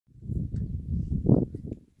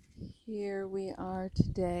Here we are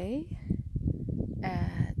today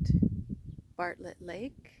at Bartlett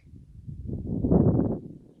Lake,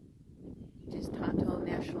 just Tonto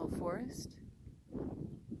National Forest,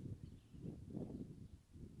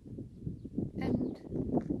 and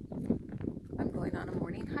I'm going on a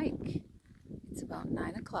morning hike. It's about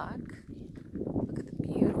 9 o'clock. Look at the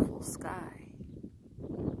beautiful sky,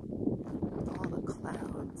 all the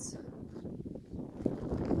clouds.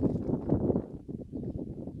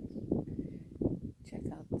 Check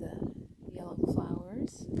out the yellow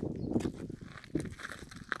flowers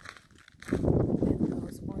and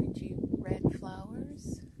those orangey red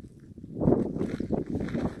flowers.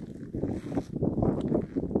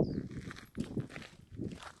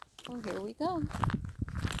 Oh, here we go.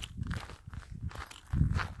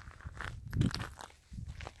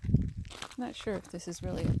 I'm not sure if this is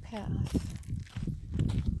really a path.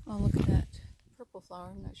 Oh, look at that purple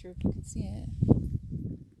flower. I'm not sure if you can see it.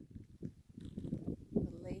 The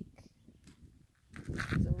lake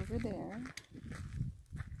is over there.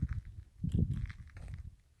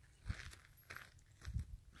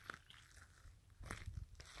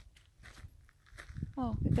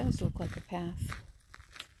 Oh, it does look like a path.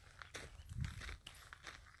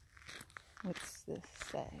 What's this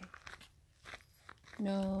say?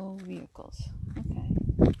 No vehicles. Okay.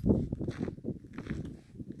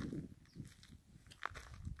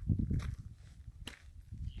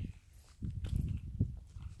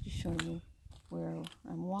 Just showing you where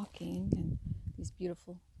I'm walking and these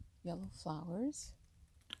beautiful yellow flowers.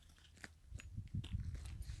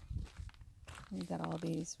 We got all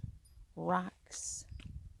these rocks.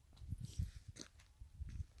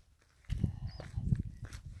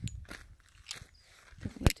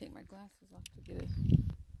 I'm going to take my glasses off to get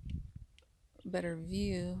a better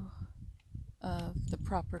view of the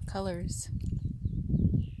proper colors.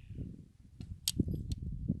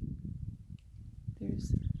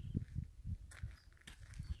 There's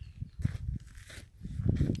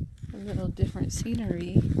a little different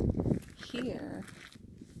scenery here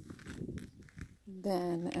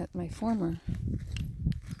than at my former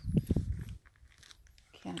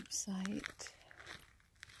campsite.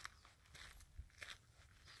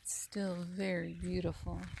 It's still very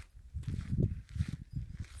beautiful,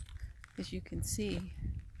 as you can see.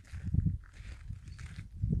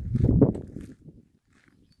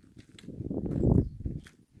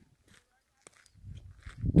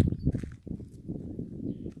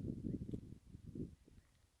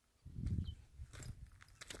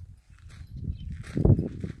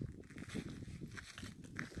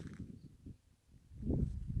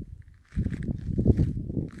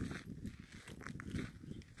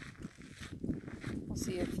 We'll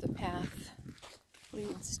see if the path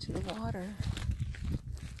leads to the water.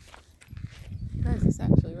 Guys, it's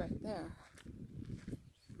actually right there.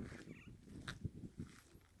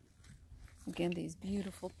 Again, these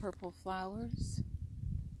beautiful purple flowers.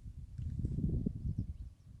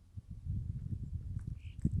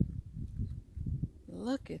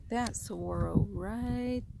 Look at that saguaro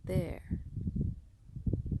right there.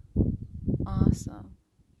 Awesome.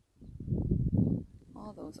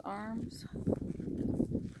 All those arms.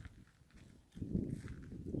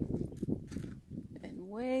 And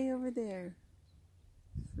way over there,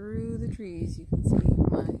 through the trees, you can see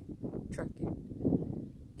my truck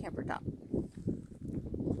and camper top.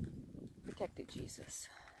 Protected Jesus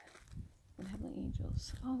and heavenly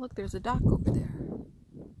angels. Oh, look, there's a dock over there.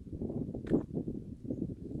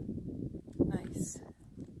 Nice.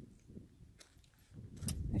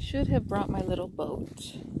 I should have brought my little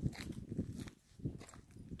boat.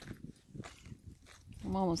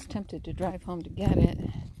 I'm almost tempted to drive home to get it.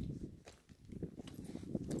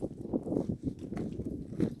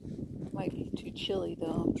 Might be too chilly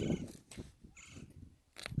though.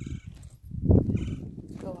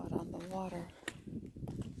 Go out on the water.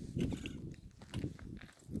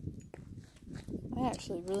 I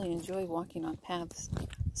actually really enjoy walking on paths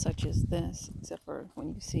such as this, except for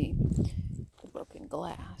when you see the broken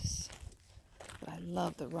glass. But I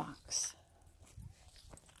love the rocks.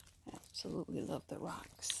 Absolutely love the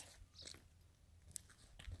rocks.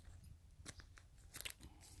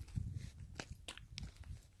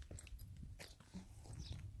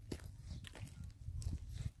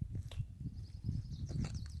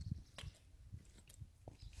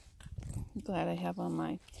 I'm glad I have on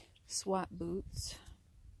my SWAT boots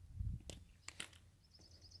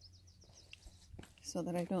so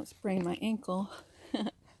that I don't sprain my ankle.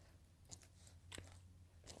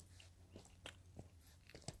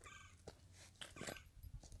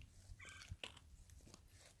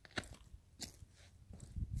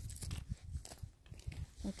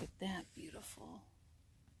 Look at that beautiful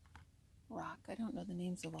rock. I don't know the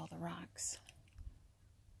names of all the rocks.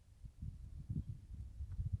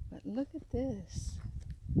 But look at this.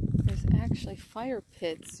 There's actually fire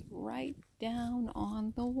pits right down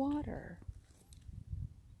on the water.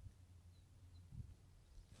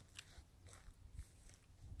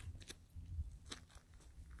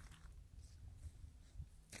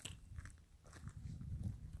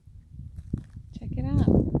 Check it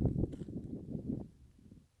out.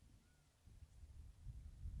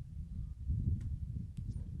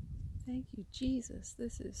 Thank you, Jesus.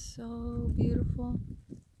 This is so beautiful.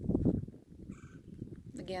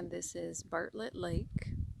 Again, this is Bartlett Lake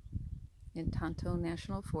in Tonto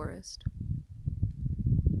National Forest.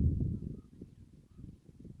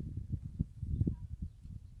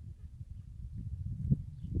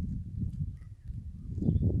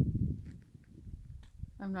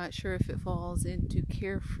 I'm not sure if it falls into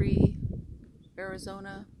Carefree,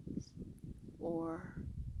 Arizona, or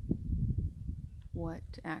what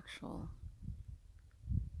actual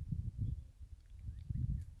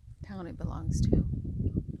town it belongs to.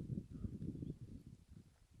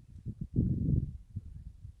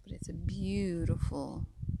 But it's a beautiful,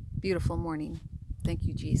 beautiful morning. Thank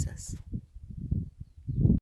you, Jesus.